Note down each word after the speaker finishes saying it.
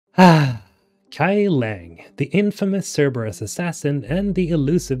Ah, Kai Leng, the infamous Cerberus assassin and the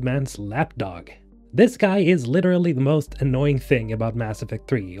elusive man's lapdog. This guy is literally the most annoying thing about Mass Effect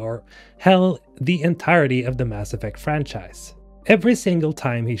 3, or hell, the entirety of the Mass Effect franchise. Every single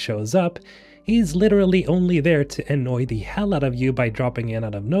time he shows up, he's literally only there to annoy the hell out of you by dropping in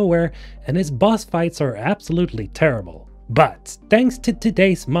out of nowhere, and his boss fights are absolutely terrible. But thanks to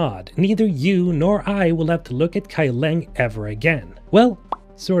today's mod, neither you nor I will have to look at Kai Leng ever again. Well,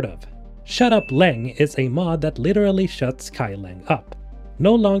 sort of. Shut Up Leng is a mod that literally shuts Kai Leng up.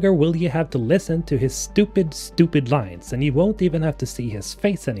 No longer will you have to listen to his stupid lines, and you won't even have to see his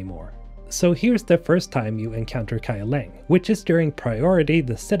face anymore. So here's the first time you encounter Kai Leng, which is during Priority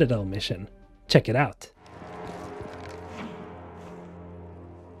the Citadel mission. Check it out.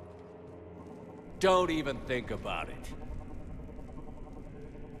 Don't even think about it.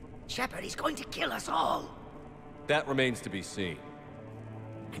 Shepard, he's going to kill us all! That remains to be seen.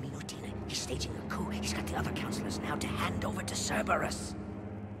 I mean, Utina, he's staging a coup. He's got the other counselors now to hand over to Cerberus.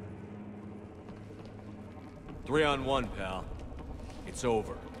 3-on-1, pal. It's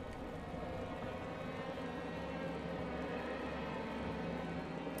over.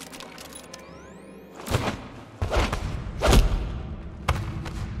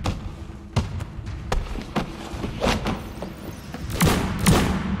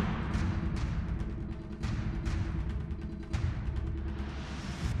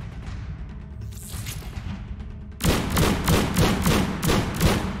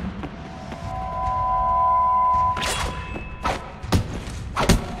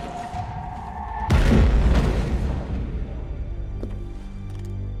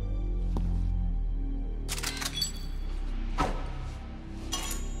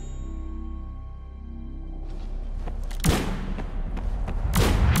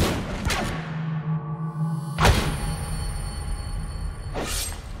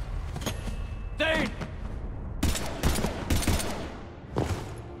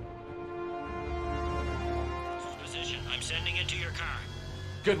 I'm sending it to your car.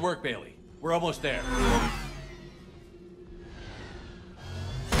 Good work, Bailey. We're almost there.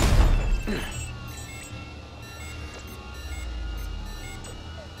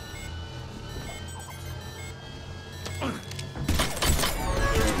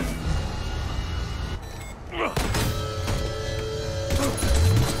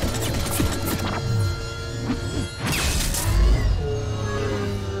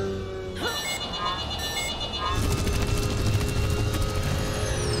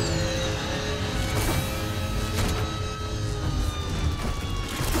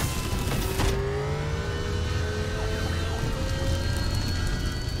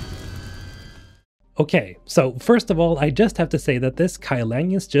 Okay, so first of all, I just have to say that this Kai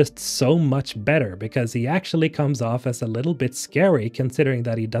Leng is just so much better because he actually comes off as a little bit scary considering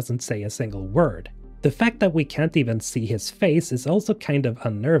that he doesn't say a single word. The fact that we can't even see his face is also kind of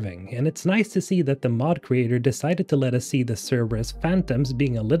unnerving, and it's nice to see that the mod creator decided to let us see the Cerberus Phantoms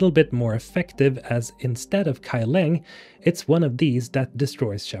being a little bit more effective, as instead of Kai Leng, it's one of these that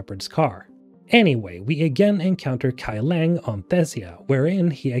destroys Shepard's car. Anyway, we again encounter Kai Leng on Thessia,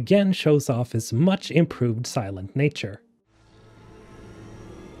 wherein he again shows off his much improved silent nature.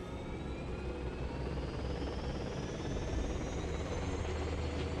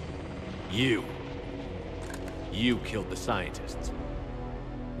 You killed the scientists.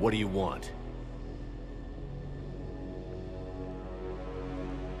 What do you want?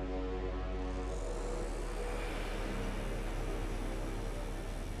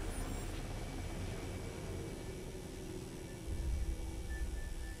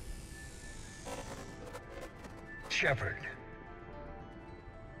 Shepard.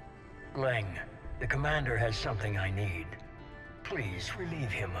 Leng, the commander has something I need. Please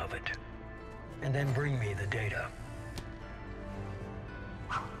relieve him of it. And then bring me the data.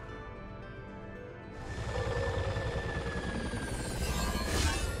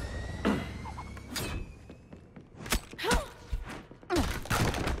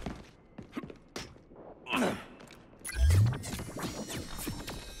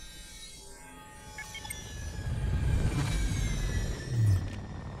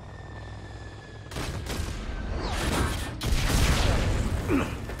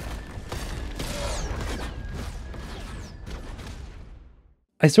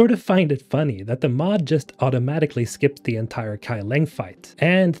 I sort of find it funny that the mod just automatically skips the entire Kai Leng fight,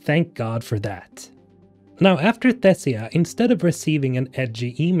 and thank God for that. Now after Thessia, instead of receiving an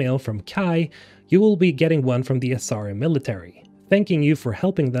edgy email from Kai, you will be getting one from the Asari military, thanking you for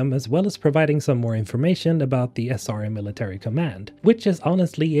helping them as well as providing some more information about the Asari military command, which is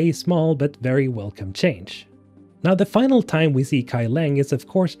honestly a small but very welcome change. Now the final time we see Kai Leng is of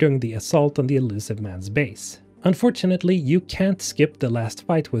course during the assault on the Elusive Man's base. Unfortunately, you can't skip the last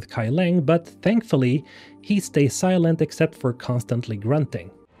fight with Kai Leng, but thankfully, he stays silent except for constantly grunting.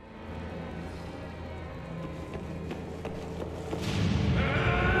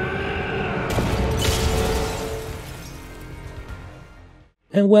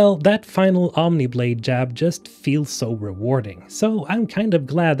 And well, that final Omniblade jab just feels so rewarding, so I'm kind of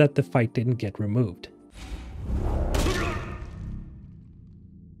glad that the fight didn't get removed.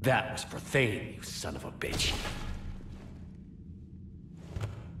 That was for Thane, you son of a bitch.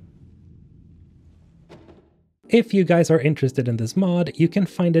 If you guys are interested in this mod, you can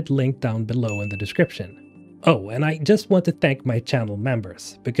find it linked down below in the description. Oh, and I just want to thank my channel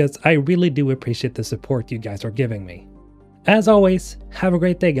members, because I really do appreciate the support you guys are giving me. As always, have a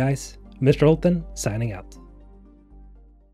great day guys. Mr. Olten, signing out.